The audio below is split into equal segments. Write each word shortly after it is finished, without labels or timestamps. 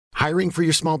Hiring for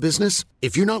your small business?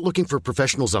 If you're not looking for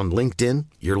professionals on LinkedIn,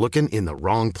 you're looking in the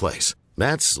wrong place.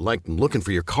 That's like looking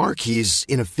for your car keys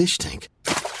in a fish tank.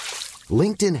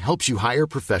 LinkedIn helps you hire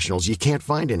professionals you can't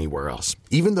find anywhere else,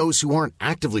 even those who aren't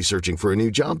actively searching for a new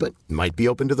job but might be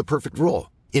open to the perfect role.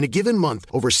 In a given month,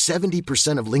 over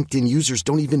 70% of LinkedIn users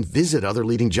don't even visit other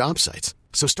leading job sites.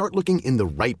 So start looking in the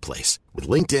right place. With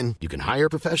LinkedIn, you can hire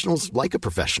professionals like a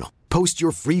professional. Post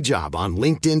your free job on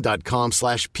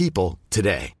linkedin.com/people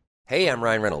today. Hey, I'm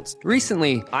Ryan Reynolds.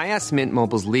 Recently, I asked Mint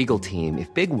Mobile's legal team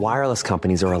if big wireless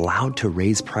companies are allowed to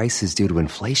raise prices due to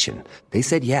inflation. They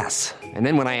said yes. And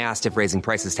then when I asked if raising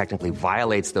prices technically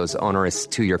violates those onerous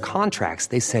two-year contracts,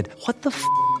 they said, "What the f***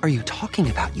 are you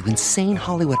talking about, you insane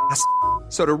Hollywood ass?"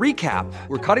 So to recap,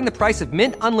 we're cutting the price of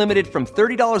Mint Unlimited from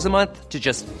 $30 a month to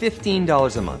just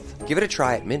 $15 a month. Give it a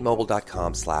try at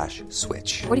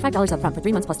mintmobile.com/switch. $45 up front for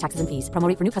 3 months plus taxes and fees. Promo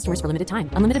rate for new customers for limited time.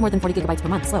 Unlimited more than 40 gigabytes per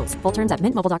month. Slows full terms at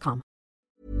mintmobile.com.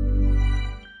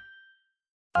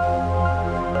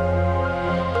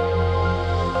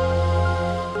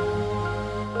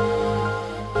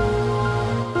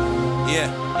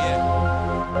 Yeah.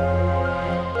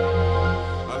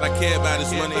 All I care about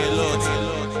is money and loyalty.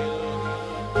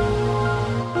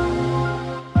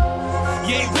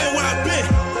 You ain't been where I've been,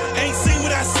 ain't seen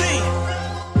what I seen.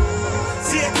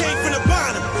 See, I came from the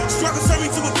bottom, struggle turned me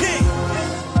to a king.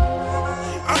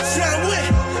 I'm trying to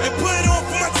win and put it on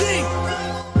for my team.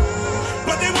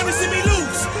 But they want to see me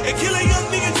lose and kill a young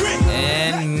nigga dream.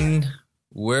 And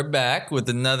we're back with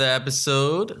another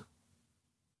episode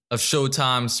of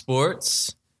Showtime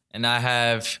Sports. And I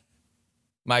have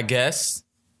my guest,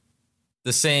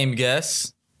 the same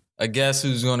guest, a guest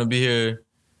who's going to be here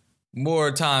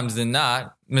more times than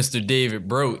not, Mr. David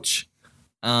Broach.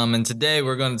 And today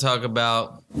we're going to talk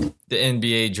about the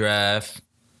NBA draft,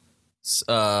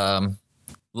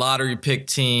 lottery pick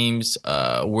teams,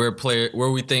 where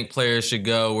we think players should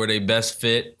go, where they best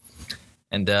fit.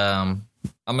 And I'm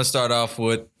going to start off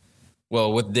with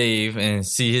Dave and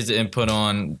see his input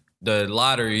on the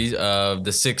lotteries of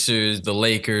the Sixers, the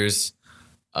Lakers,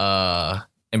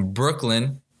 and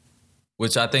Brooklyn,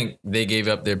 which I think they gave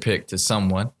up their pick to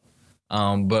someone.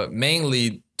 But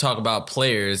mainly talk about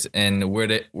players and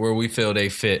where we feel they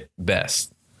fit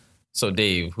best. So,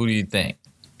 Dave, who do you think?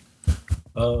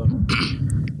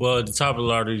 Well, at the top of the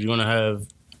lottery, you're going to have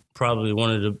probably one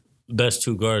of the best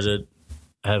two guards that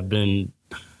have been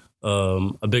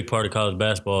a big part of college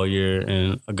basketball all year,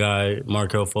 and a guy,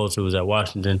 Markelle Fultz, who was at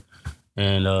Washington,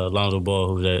 and Lonzo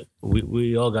Ball, who's at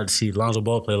we all got to see Lonzo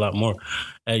Ball play a lot more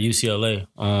at UCLA.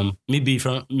 Me being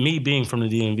from the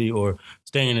DMV or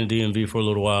staying in the DMV for a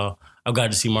little while, I've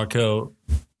got to see Markelle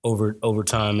over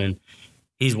time, and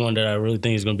he's one that I really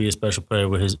think is going to be a special player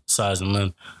with his size and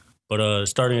length. But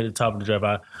starting at the top of the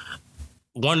draft,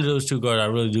 one of those two guards I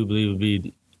really do believe would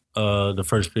be the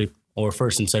first pick, or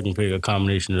first and second pick, a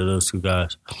combination of those two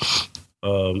guys.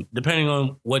 Depending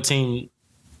on what team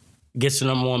gets the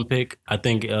number one pick, I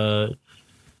think it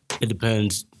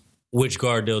depends which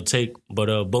guard they'll take.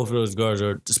 But both of those guards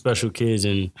are special kids,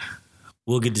 and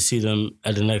we'll get to see them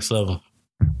at the next level.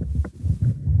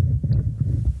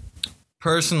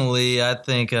 Personally, I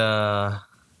think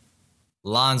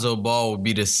Lonzo Ball would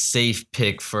be the safe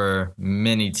pick for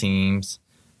many teams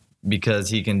because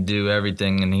he can do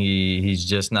everything, and he's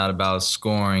just not about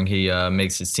scoring. He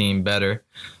makes his team better.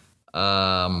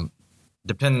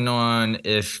 Depending on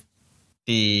if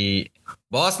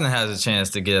Boston has a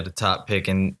chance to get a top pick,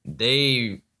 and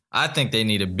I think they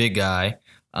need a big guy.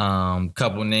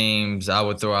 Couple names I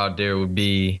would throw out there would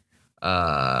be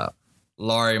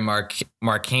Lauri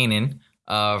Markkanen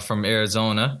from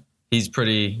Arizona. He's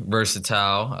pretty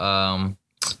versatile.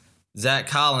 Zach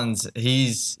Collins,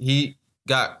 he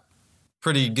got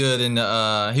pretty good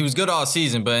he was good all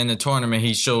season, but in the tournament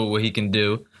he showed what he can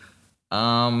do.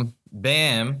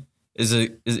 Bam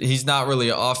he's not really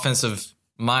an offensive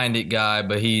minded guy,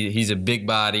 but he's a big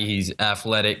body. He's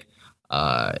athletic.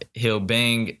 He'll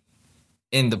bang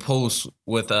in the post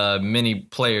with many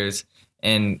players.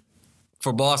 And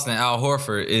for Boston, Al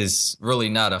Horford is really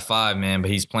not a 5-man,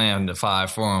 but he's playing the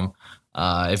 5 for him.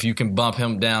 If you can bump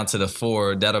him down to the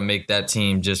 4, that'll make that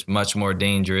team just much more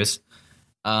dangerous.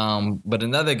 But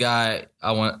another guy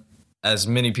I want, as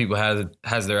many people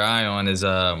has their eye on, is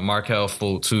Markelle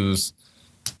Fultz, who's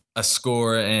a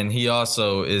scorer, and he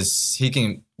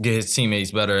can get his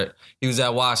teammates better. He was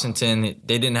at Washington.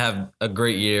 They didn't have a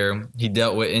great year. He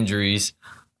dealt with injuries,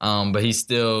 but he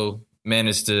still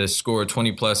managed to score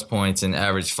 20-plus points and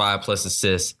average 5-plus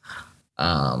assists.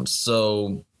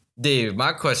 So, Dave,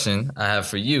 my question I have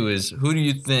for you is, who do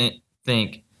you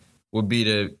think would be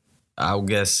the, I would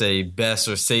guess, say, best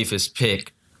or safest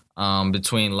pick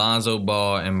between Lonzo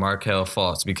Ball and Markelle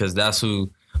Fultz, because that's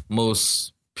who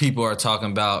most people are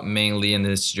talking about mainly in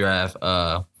this draft.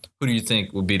 Who do you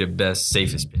think will be the best,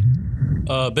 safest pick?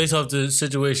 Based off the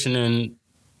situation, and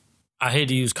I hate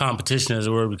to use competition as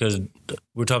a word because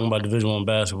we're talking about Division I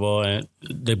basketball and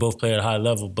they both play at a high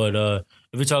level. But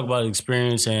if we talk about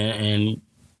experience and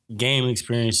game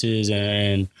experiences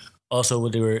and also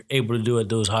what they were able to do at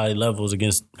those high levels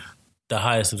against the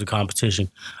highest of the competition,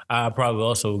 I probably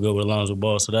also would go with Lonzo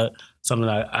Ball. So that's something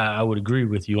I would agree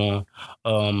with you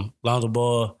on. Lonzo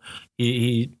Ball,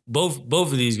 he both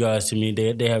of these guys to me,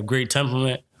 they have great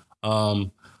temperament.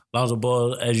 Lonzo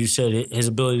Ball, as you said, his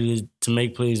ability to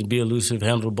make plays, be elusive,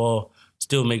 handle the ball,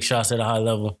 still make shots at a high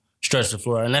level, stretch the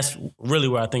floor. And that's really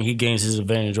where I think he gains his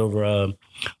advantage over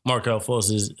Markelle Fultz,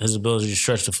 is his ability to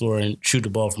stretch the floor and shoot the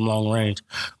ball from long range.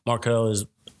 Markelle is,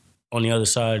 on the other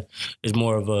side, is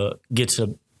more of a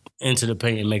into the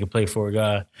paint and make a play for a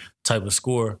guy type of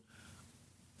scorer,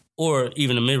 or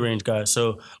even a mid-range guy.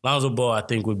 So Lonzo Ball, I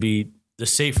think, would be the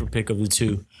safer pick of the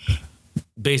two,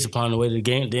 based upon the way the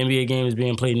NBA game is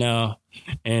being played now,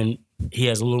 and he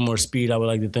has a little more speed, I would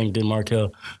like to think, than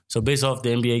Markelle. So based off the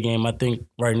NBA game, I think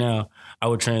right now I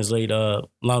would translate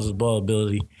Lonzo's ball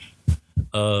ability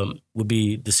would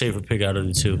be the safer pick out of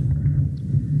the two.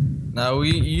 Now,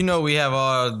 we have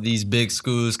all these big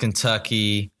schools,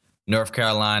 Kentucky, North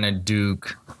Carolina,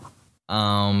 Duke.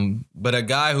 But a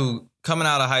guy who, coming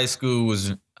out of high school,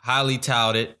 was highly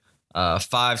touted,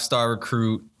 5-star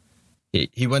recruit.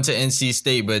 He went to NC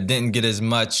State, but didn't get as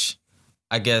much,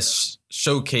 I guess,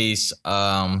 showcase,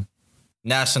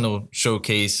 national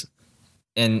showcase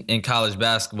in college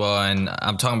basketball. And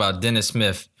I'm talking about Dennis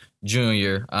Smith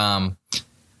Jr. I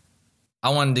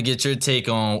wanted to get your take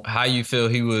on how you feel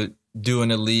he would do in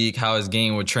the league, how his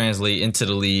game would translate into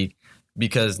the league,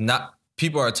 because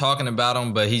people are talking about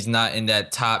him, but he's not in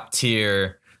that top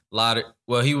tier lottery.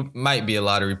 Well, he might be a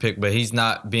lottery pick, but he's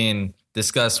not being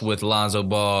discussed with Lonzo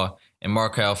Ball and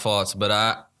Markelle Fultz. But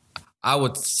I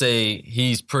would say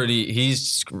he's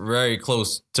very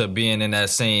close to being in that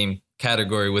same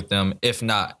category with them. If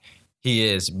not, he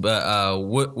is. But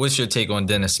what's your take on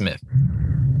Dennis Smith?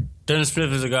 Dennis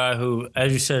Smith is a guy who,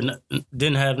 as you said,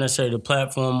 didn't have necessarily the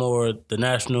platform or the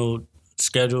national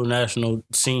schedule, national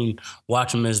scene,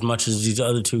 watch him as much as these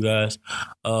other two guys.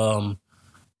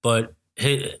 But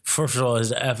first of all,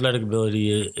 his athletic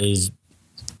ability is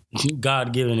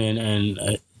God-given and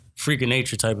a freak of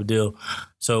nature type of deal.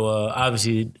 So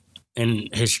obviously, and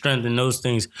his strength and those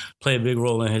things play a big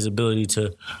role in his ability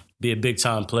to be a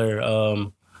big-time player.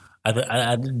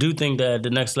 I do think that at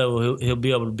the next level, he'll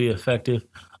be able to be effective.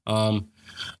 And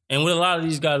with a lot of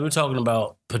these guys, we're talking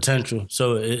about potential.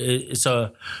 So it's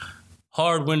a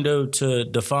hard window to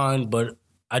define, but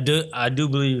I do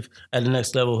believe at the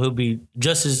next level he'll be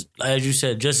just as you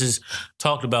said, just as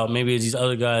talked about maybe as these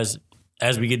other guys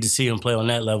as we get to see him play on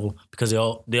that level, because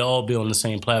they'll all be on the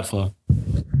same platform.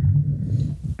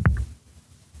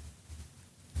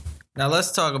 Now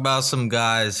let's talk about some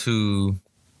guys who,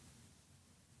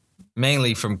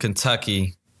 mainly from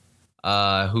Kentucky,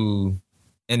 who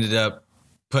ended up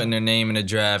putting their name in the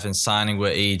draft and signing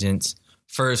with agents.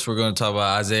 First, we're going to talk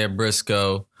about Isaiah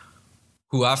Briscoe,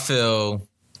 who I feel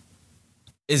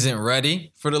isn't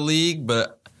ready for the league,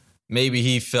 but maybe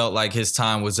he felt like his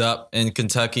time was up in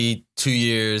Kentucky. 2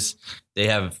 years.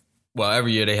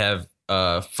 Every year they have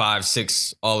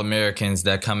 5-6 All-Americans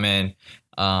that come in.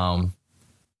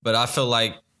 But I feel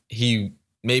like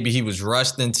maybe he was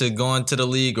rushed into going to the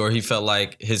league, or he felt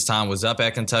like his time was up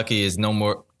at Kentucky. Is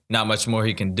not much more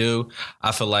he can do.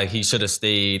 I feel like he should have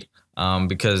stayed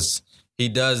because he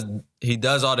does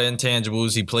all the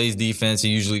intangibles. He plays defense. He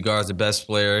usually guards the best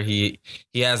player. He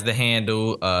has the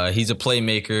handle. He's a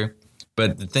playmaker.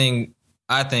 But the thing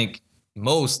I think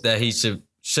most that he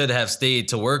should have stayed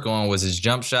to work on was his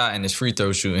jump shot and his free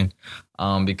throw shooting.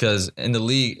 Because in the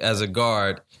league as a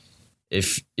guard,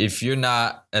 if you're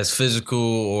not as physical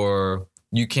or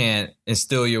you can't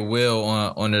instill your will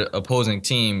on the opposing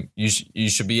team, you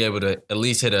should be able to at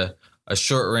least hit a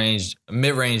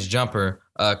mid-range jumper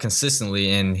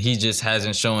consistently, and he just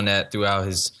hasn't shown that throughout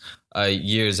his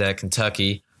years at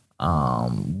Kentucky.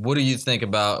 What do you think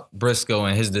about Briscoe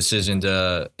and his decision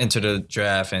to enter the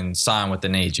draft and sign with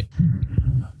an agent?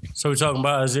 So we're talking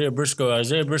about Isaiah Briscoe.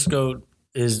 Isaiah Briscoe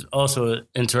is also an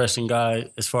interesting guy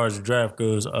as far as the draft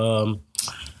goes.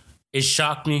 It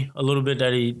shocked me a little bit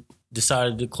that he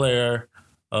decided to declare.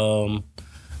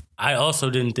 I also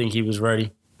didn't think he was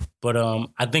ready. But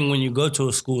I think when you go to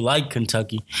a school like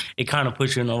Kentucky, it kind of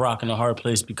puts you in a rock and a hard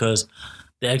place because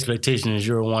the expectation is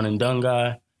you're a one-and-done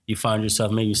guy. You find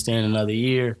yourself maybe staying another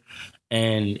year.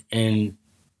 And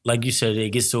like you said,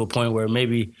 it gets to a point where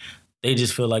maybe they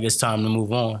just feel like it's time to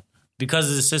move on because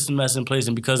of the system that's in place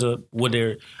and because of what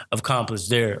they're accomplished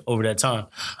there over that time.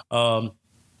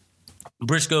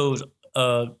 Briscoe's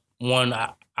one.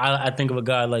 I think of a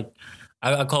guy like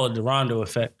I call it the Rondo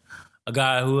effect. A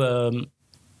guy who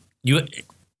you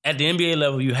at the NBA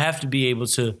level, you have to be able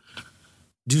to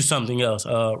do something else.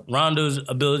 Rondo's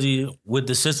ability with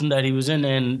the system that he was in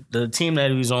and the team that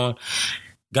he was on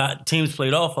got teams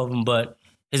played off of him, but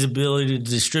his ability to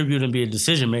distribute and be a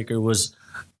decision maker was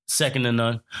second to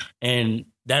none. And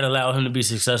that allowed him to be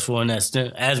successful in that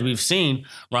stint. As we've seen,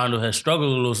 Rondo has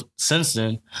struggled a little since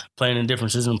then, playing in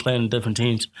different systems, playing in different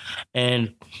teams.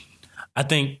 And I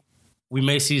think we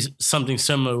may see something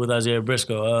similar with Isaiah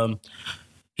Briscoe.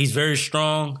 He's very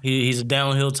strong. He's a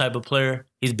downhill type of player.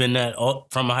 He's been that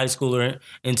from a high schooler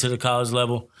into the college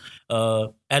level.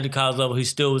 At the college level, he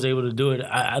still was able to do it.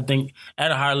 I think at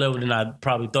a higher level than I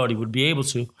probably thought he would be able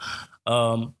to.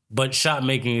 But shot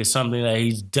making is something that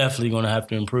he's definitely going to have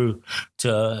to improve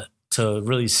to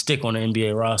really stick on the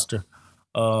NBA roster.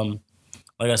 Like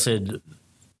I said,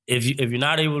 if you're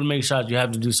not able to make shots, you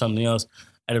have to do something else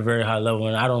at a very high level,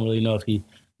 and I don't really know if he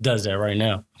does that right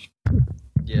now.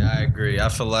 Yeah, I agree. I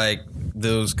feel like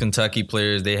those Kentucky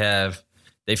players, they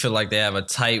feel like they have a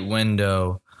tight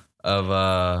window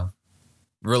of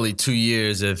really 2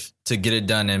 years to get it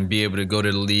done and be able to go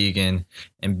to the league and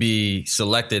be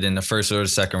selected in the first or the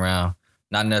second round.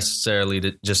 Not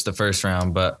necessarily just the first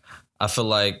round, but I feel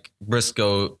like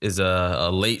Briscoe is a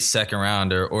late second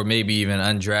rounder or maybe even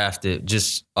undrafted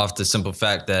just off the simple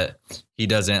fact that he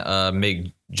doesn't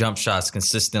make jump shots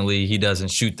consistently. He doesn't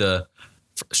shoot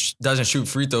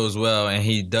free throws well, and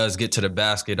he does get to the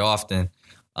basket often.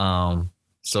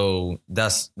 So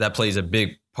that plays a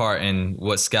big part in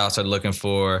what scouts are looking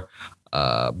for.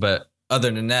 But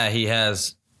other than that, he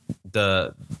has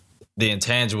the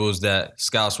intangibles that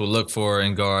scouts will look for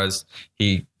in guards.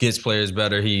 He gets players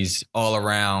better. He's all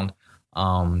around.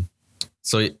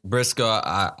 So Briscoe,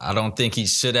 I don't think he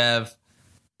should have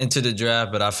entered the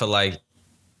draft, but I feel like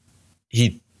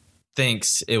he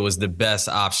thinks it was the best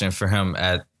option for him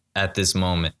at this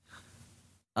moment.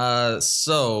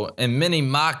 So in many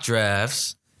mock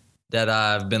drafts that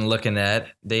I've been looking at,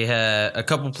 they had a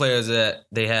couple players that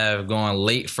they have going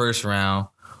late first round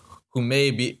who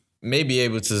may be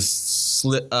able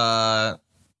to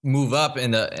move up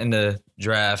in the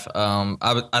draft.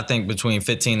 I think between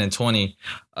 15 and 20.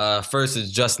 First is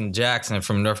Justin Jackson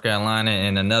from North Carolina,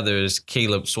 and another is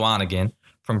Caleb Swanigan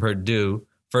from Purdue.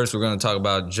 First, we're going to talk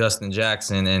about Justin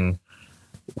Jackson and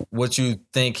what you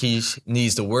think he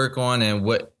needs to work on and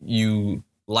what you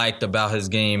liked about his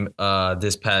game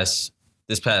this past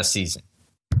season.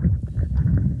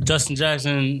 Justin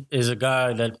Jackson is a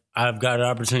guy that I've got an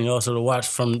opportunity also to watch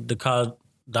from the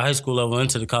high school level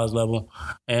into the college level,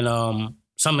 and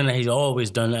something that he's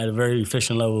always done at a very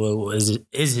efficient level is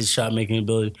his shot making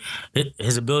ability,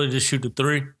 his ability to shoot the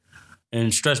three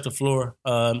and stretch the floor.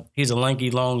 He's a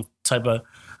lanky, long type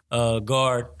of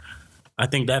guard. I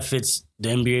think that fits the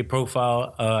NBA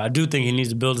profile. I do think he needs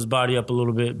to build his body up a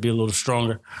little bit, be a little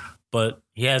stronger, but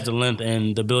he has the length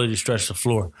and the ability to stretch the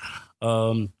floor.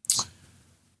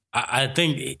 I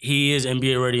think he is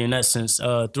NBA ready in that sense.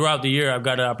 Throughout the year, I've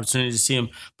got an opportunity to see him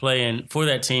play, and for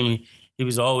that team, he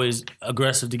was always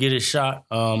aggressive to get his shot.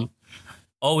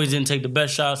 Always didn't take the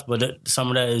best shots, but some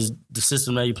of that is the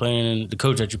system that you play in and the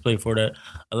coach that you play for that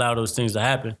allow those things to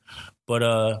happen.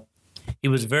 But he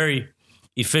was very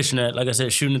efficient at, like I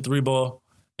said, shooting the three ball,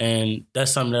 and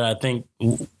that's something that I think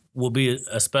will be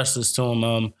a specialist to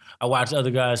him. I watched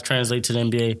other guys translate to the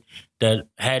NBA that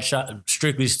had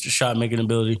strictly shot making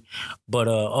ability, but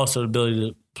also the ability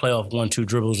to play off 1-2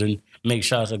 dribbles and make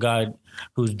shots. A guy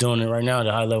who's doing it right now at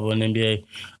a high level in the NBA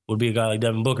would be a guy like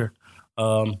Devin Booker.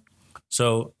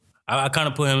 So I kind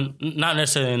of put him not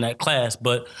necessarily in that class,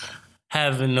 but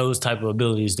having those type of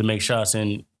abilities to make shots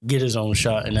and get his own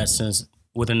shot in that sense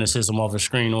within the system off a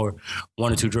screen or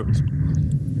 1 or 2 dribbles.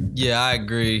 Yeah, I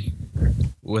agree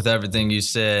with everything you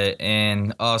said.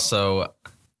 And also,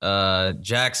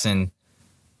 Jackson,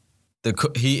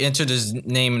 he entered his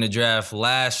name in the draft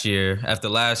last year after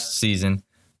last season,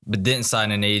 but didn't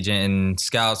sign an agent. And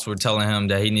scouts were telling him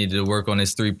that he needed to work on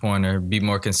his three-pointer, be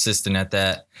more consistent at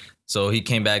that. So he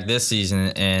came back this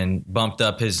season and bumped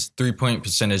up his three-point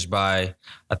percentage by,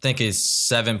 I think it's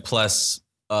 7+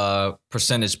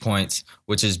 percentage points,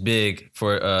 which is big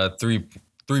for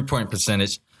three-point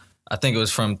percentage. I think it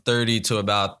was from 30 to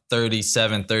about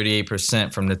 37,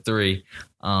 38% from the three.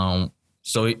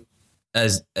 So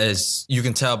as you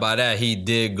can tell by that, he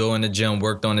did go in the gym,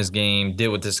 worked on his game, did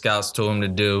what the scouts told him to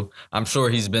do. I'm sure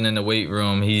he's been in the weight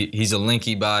room. He's a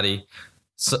linky body,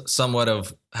 somewhat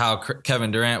of how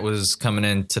Kevin Durant was coming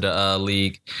into the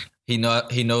league. He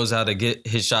knows how to get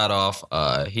his shot off.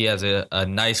 He has a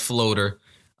nice floater,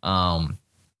 and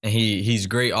he's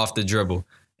great off the dribble.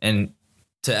 And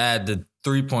to add, the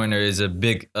 3-pointer is a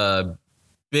big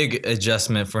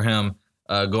adjustment for him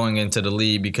going into the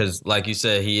league because, like you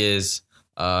said, he has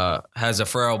a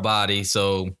frail body,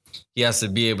 so he has to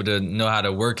be able to know how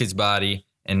to work his body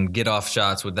and get off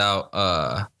shots without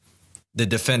the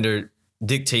defender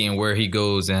dictating where he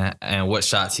goes and what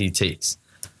shots he takes.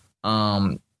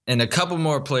 And a couple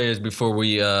more players before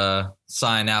we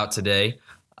sign out today.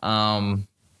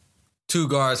 2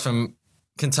 guards from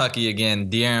Kentucky again,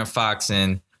 De'Aaron Fox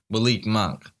and Malik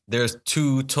Monk. There's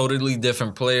 2 totally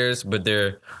different players, but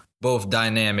they're both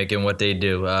dynamic in what they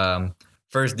do.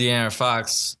 First, De'Aaron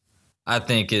Fox, I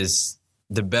think, is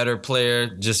the better player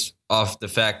just off the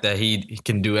fact that he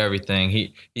can do everything.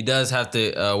 He does have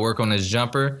to work on his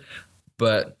jumper,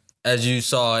 but as you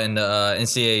saw in the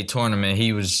NCAA tournament,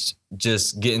 he was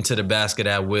just getting to the basket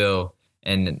at will,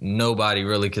 and nobody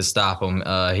really could stop him.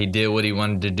 He did what he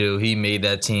wanted to do. He made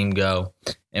that team go.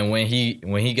 And when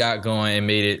he got going, it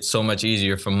made it so much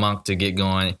easier for Monk to get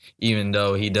going, even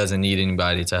though he doesn't need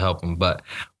anybody to help him. But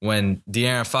when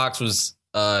De'Aaron Fox was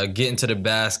getting to the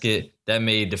basket, that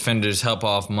made defenders help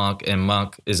off Monk, and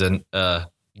Monk is a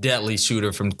deadly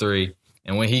shooter from 3.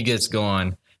 And when he gets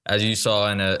going, as you saw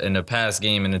in the past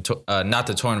game, in the not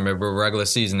the tournament, but regular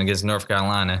season against North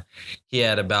Carolina, he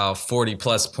had about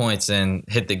 40-plus points and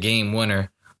hit the game winner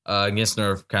against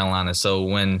North Carolina. So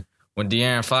when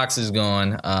De'Aaron Fox is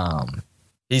going,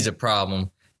 he's a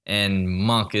problem, and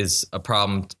Monk is a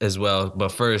problem as well.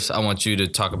 But first, I want you to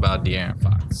talk about De'Aaron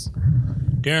Fox.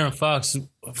 De'Aaron Fox,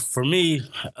 for me,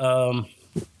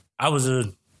 I was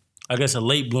a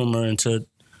late bloomer into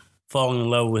falling in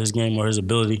love with his game or his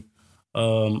ability.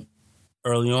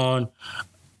 Early on,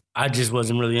 I just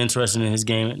wasn't really interested in his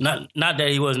game. Not that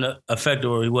he wasn't effective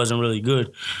or he wasn't really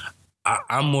good.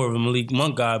 I'm more of a Malik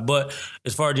Monk guy. But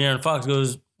as far as De'Aaron Fox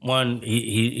goes, one,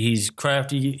 he's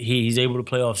crafty. He's able to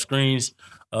play off screens.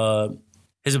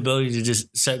 His ability to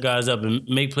just set guys up and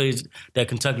make plays that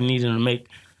Kentucky needed to make.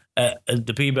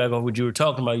 The piggyback off what you were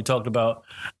talking about, you talked about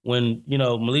when,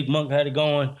 Malik Monk had it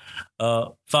going,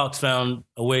 Fox found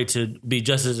a way to be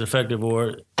just as effective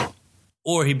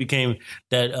or he became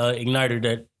that igniter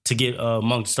that to get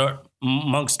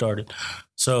Monk started.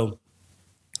 So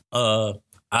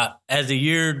as the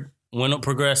year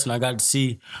progressed and I got to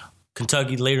see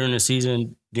Kentucky later in the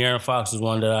season, De'Aaron Fox was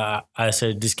one that I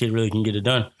said, this kid really can get it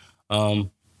done.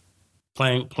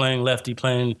 Playing lefty,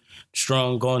 playing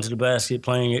strong, going to the basket,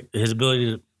 playing his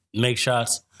ability to make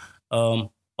shots,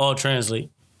 all translate.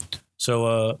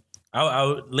 So I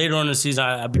later on in the season,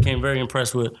 I became very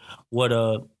impressed with what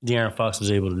De'Aaron Fox was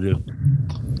able to do.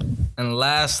 And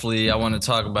lastly, I want to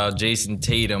talk about Jason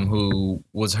Tatum, who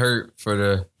was hurt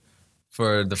for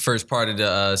the first part of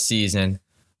the season.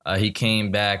 He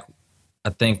came back, I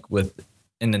think,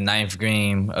 in the 9th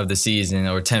game of the season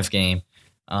or 10th game.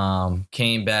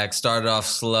 Came back, started off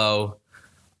slow,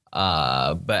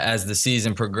 but as the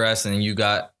season progressed and you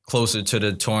got closer to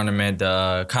the tournament,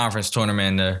 the conference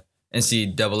tournament, the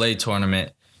NCAA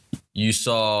tournament, you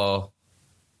saw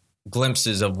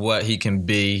glimpses of what he can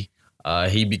be.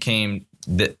 He became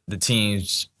the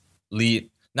team's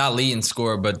not leading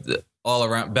scorer, but the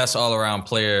best all-around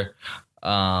player.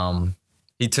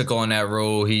 He took on that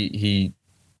role. He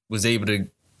was able to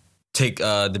take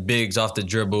the bigs off the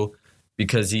dribble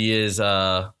because he is,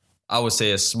 I would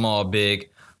say, a small big.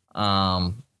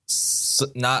 Not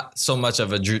so much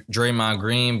of a Draymond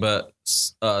Green, but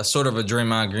sort of a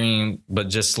Draymond Green, but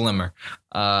just slimmer.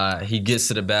 He gets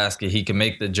to the basket. He can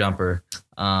make the jumper.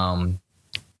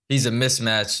 He's a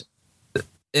mismatch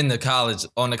on the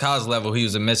college level. He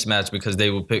was a mismatch because they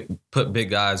would put big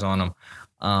guys on him.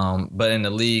 But in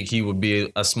the league, he would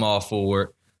be a small forward.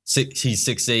 He's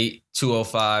 6'8",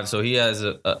 205, so he has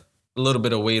a little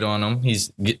bit of weight on him. He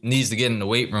needs to get in the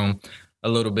weight room a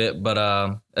little bit.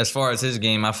 But as far as his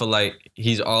game, I feel like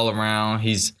he's all around.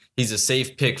 He's a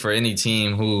safe pick for any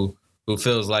team who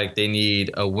feels like they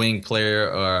need a wing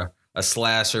player or a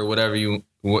slasher, whatever you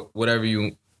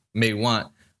may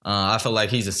want. I feel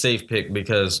like he's a safe pick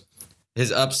because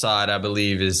his upside, I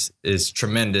believe, is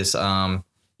tremendous.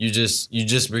 You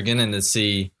just beginning to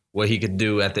see what he could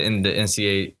do at the end of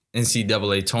the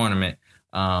NCAA tournament.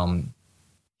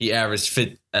 He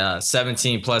averaged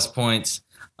 17 plus points,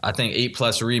 I think 8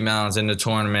 plus rebounds in the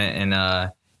tournament,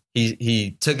 and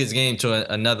he took his game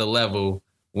to another level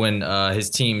when his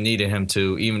team needed him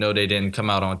to, even though they didn't come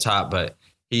out on top. But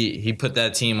he put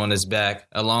that team on his back,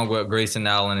 along with Grayson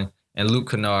Allen and Luke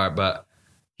Kennard. But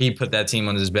he put that team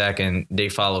on his back, and they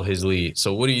follow his lead.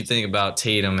 So what do you think about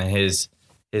Tatum and his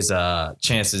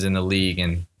chances in the league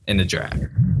and in the draft?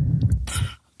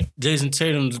 Jason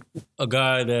Tatum's a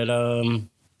guy that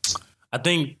I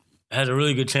think has a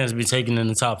really good chance to be taken in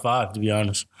the top 5, to be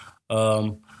honest.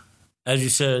 As you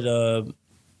said,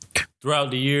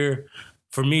 throughout the year,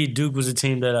 for me, Duke was a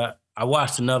team that I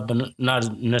watched enough, but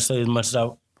not necessarily as much as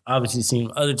I've obviously seen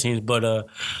other teams. But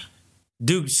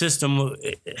Duke's system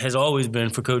has always been,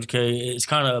 for Coach K, it's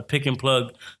kind of a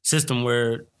pick-and-plug system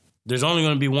where there's only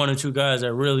going to be 1 or 2 guys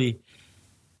that really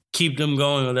keep them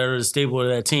going or that are the staple of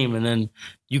that team, and then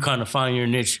you kind of find your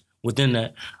niche within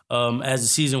that. As the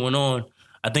season went on,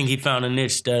 I think he found a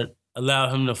niche that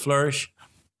allowed him to flourish.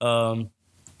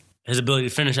 His ability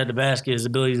to finish at the basket, his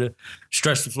ability to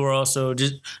stretch the floor also,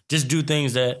 just do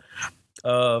things that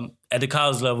at the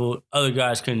college level other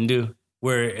guys couldn't do,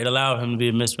 where it allowed him to be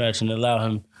a mismatch and allowed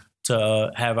him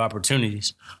to have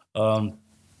opportunities.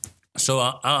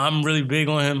 So I'm really big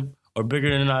on him, or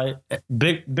bigger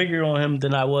on him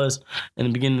than I was in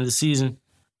the beginning of the season.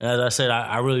 And as I said,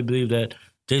 I really believe that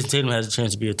Jason Tatum has a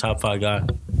chance to be a top 5 guy.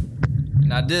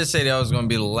 And I did say that I was going to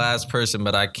be the last person,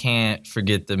 but I can't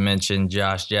forget to mention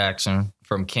Josh Jackson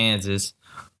from Kansas,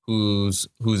 who's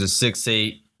a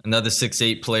 6'8", another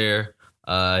 6'8" player.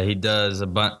 He does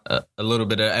a little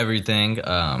bit of everything.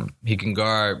 He can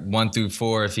guard 1 through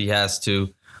 4 if he has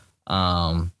to.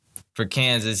 For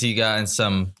Kansas, he got in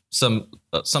some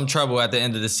trouble at the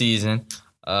end of the season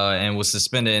and was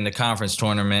suspended in the conference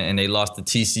tournament, and they lost to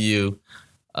TCU,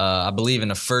 I believe, in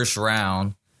the first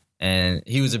round. And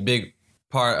he was a big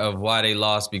part of why they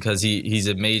lost, because he's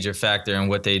a major factor in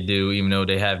what they do, even though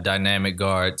they have dynamic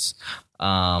guards.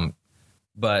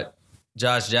 But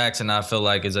Josh Jackson, I feel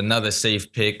like, is another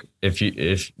safe pick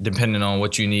if depending on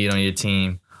what you need on your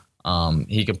team.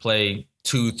 He can play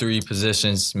 2, 3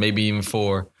 positions, maybe even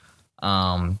 4.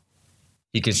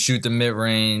 He can shoot the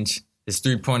mid-range. His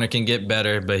three-pointer can get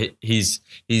better, but he's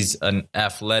an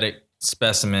athletic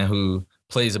specimen who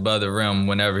plays above the rim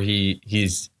whenever he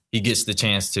gets the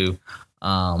chance to.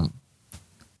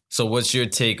 So what's your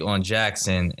take on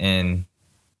Jackson and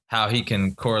how he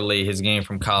can correlate his game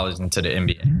from college into the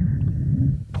NBA?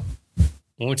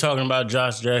 When we're talking about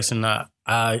Josh Jackson,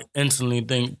 I instantly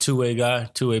think two-way guy,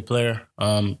 two-way player.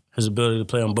 His ability to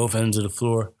play on both ends of the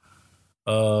floor.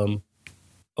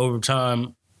 Over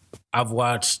time, I've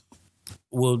watched.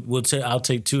 I'll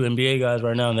take 2 NBA guys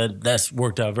right now, and that's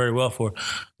worked out very well for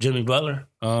Jimmy Butler.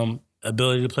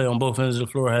 Ability to play on both ends of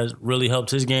the floor has really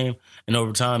helped his game, and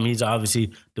over time, he's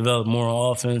obviously developed more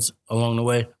on offense along the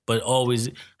way, but always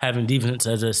having defense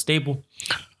as a staple.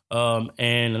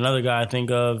 And another guy I think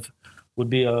of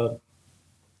would be oh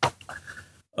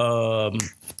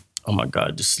my God,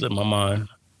 it just slipped my mind.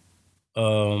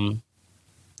 I'm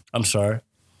sorry.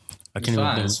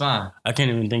 It's fine. I can't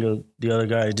even think of the other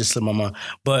guy. It just slipped my mind.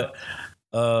 But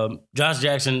Josh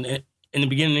Jackson, in the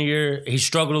beginning of the year, he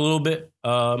struggled a little bit.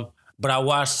 But I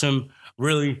watched him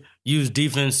really use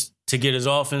defense to get his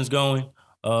offense going.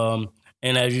 And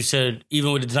as you said,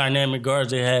 even with the dynamic guards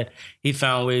they had, he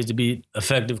found ways to be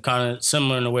effective, kind of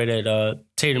similar in the way that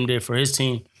Tatum did for his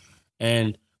team.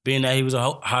 And being that he was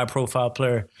a high-profile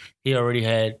player, he already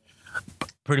had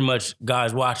pretty much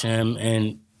guys watching him,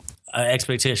 and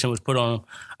expectation was put on him.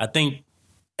 I think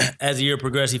as the year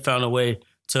progressed, he found a way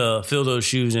to fill those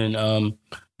shoes and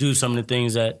do some of the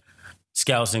things that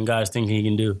scouts and guys think he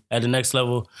can do. At the next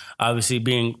level, obviously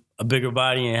being a bigger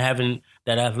body and having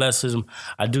that athleticism,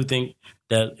 I do think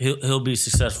that he'll be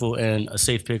successful and a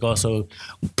safe pick also,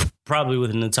 probably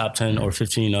within the top 10 or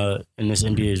 15 in this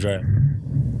NBA draft.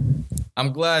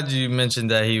 I'm glad you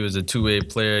mentioned that he was a two-way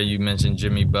player. You mentioned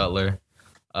Jimmy Butler.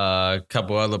 A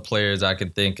couple other players I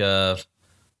could think of.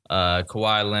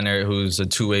 Kawhi Leonard, who's a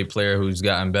two-way player who's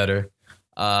gotten better.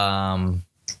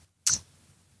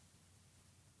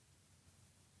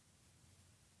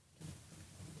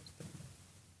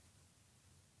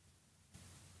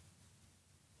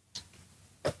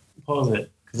 Pause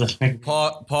it.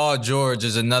 Paul George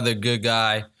is another good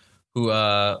guy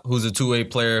who's a two-way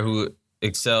player who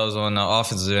excels on the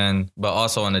offensive end, but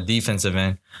also on the defensive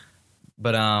end.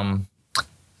 But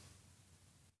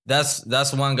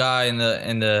that's one guy in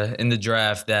the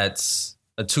draft that's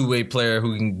a two-way player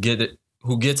who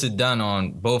gets it done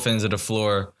on both ends of the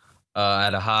floor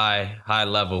at a high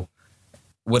level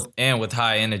with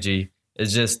high energy.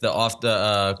 It's just the off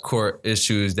the court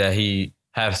issues that he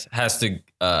has to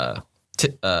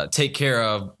take care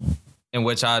of, in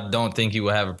which I don't think he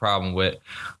will have a problem with.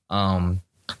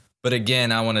 But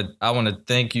again, I want to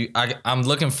thank you. I'm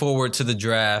looking forward to the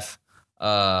draft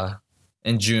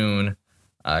in June.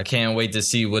 I can't wait to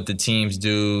see what the teams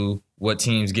do, what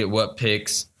teams get what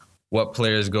picks, what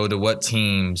players go to what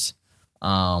teams.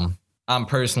 I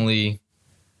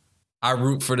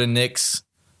root for the Knicks,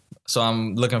 so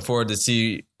I'm looking forward to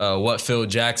see what Phil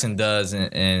Jackson does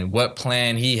and what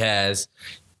plan he has.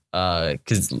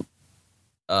 Because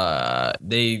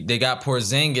they got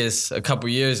Porzingis a couple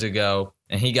years ago,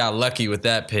 and he got lucky with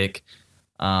that pick.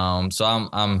 So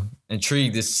I'm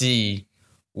intrigued to see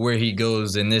where he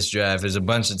goes in this draft. There's a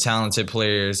bunch of talented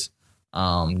players.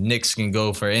 Knicks can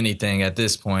go for anything at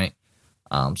this point.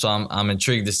 So I'm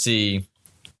intrigued to see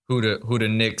who the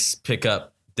Knicks pick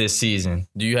up this season.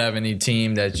 Do you have any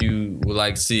team that you would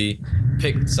like to see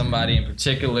pick somebody in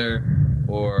particular,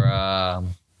 or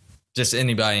just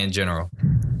anybody in general?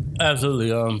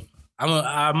 Absolutely.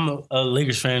 I'm a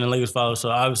Lakers fan and Lakers follower, so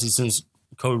obviously since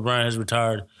Kobe Bryant has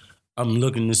retired, I'm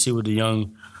looking to see what the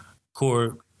young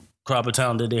core crop of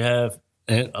talent that they have,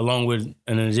 and along with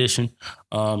an addition.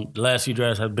 The last few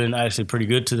drafts have been actually pretty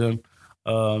good to them.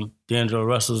 D'Angelo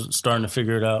Russell's starting to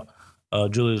figure it out.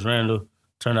 Julius Randle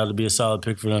turned out to be a solid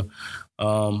pick for them.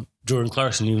 Jordan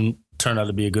Clarkson even turned out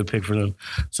to be a good pick for them.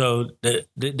 So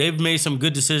they've made some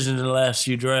good decisions in the last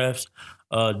few drafts.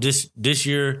 This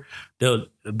year, there'll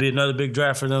be another big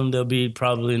draft for them. They'll be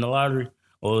probably in the lottery,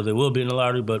 or they will be in the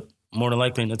lottery, but more than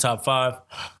likely in the top 5.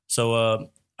 So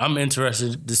I'm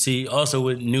interested to see, also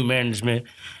with new management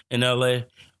in LA,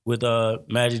 with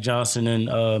Magic Johnson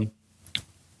and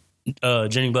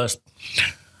Jenny Buss.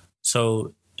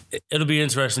 So it'll be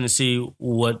interesting to see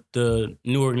what the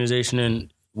new organization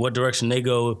and what direction they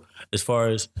go as far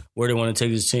as where they want to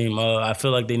take this team. I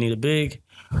feel like they need a big.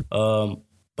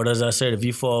 But as I said, if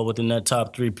you fall within that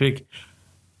top 3 pick,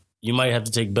 you might have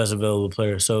to take best available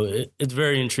player. So it's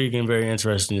very intriguing, very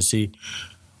interesting to see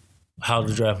how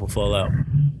the draft will fall out.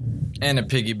 And to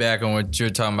piggyback on what you're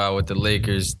talking about with the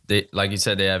Lakers, they, like you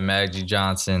said, they have Magic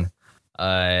Johnson,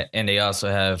 and they also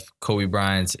have Kobe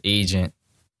Bryant's agent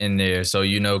in there. So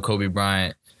Kobe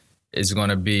Bryant is going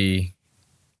to be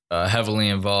heavily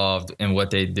involved in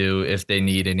what they do if they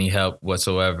need any help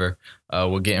whatsoever.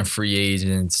 We're getting free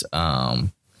agents,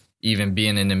 even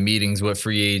being in the meetings with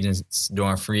free agents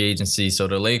during free agency. So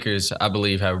the Lakers, I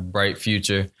believe, have a bright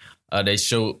future. They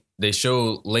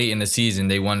show late in the season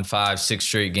they won 5-6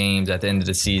 straight games at the end of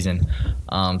the season.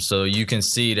 So you can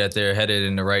see that they're headed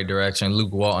in the right direction.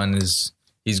 Luke Walton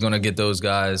he's going to get those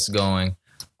guys going.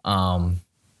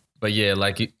 But yeah,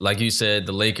 like you said,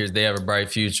 the Lakers, they have a bright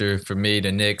future. For me,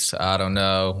 the Knicks, I don't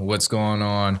know what's going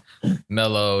on.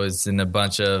 Melo is in a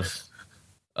bunch of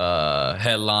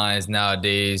headlines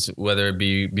nowadays, whether it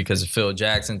be because of Phil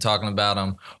Jackson talking about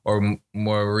him, or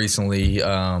more recently,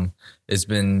 it's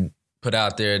been put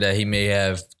out there that he may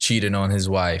have cheated on his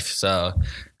wife. So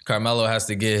Carmelo has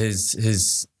to get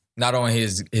his not only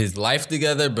his life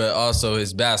together, but also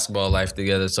his basketball life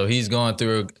together. So he's going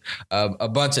through a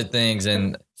bunch of things,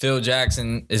 and Phil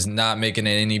Jackson is not making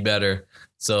it any better.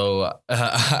 So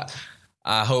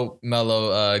I hope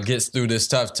Melo gets through this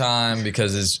tough time,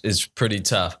 because it's pretty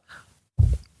tough.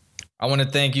 I want to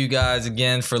thank you guys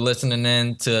again for listening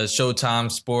in to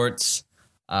Showtime Sports.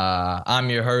 I'm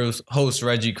your host,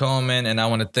 Reggie Coleman, and I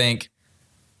want to thank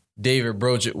David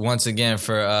Broach once again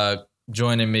for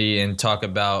joining me and talk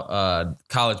about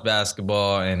college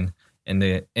basketball and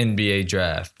the NBA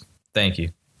draft. Thank you.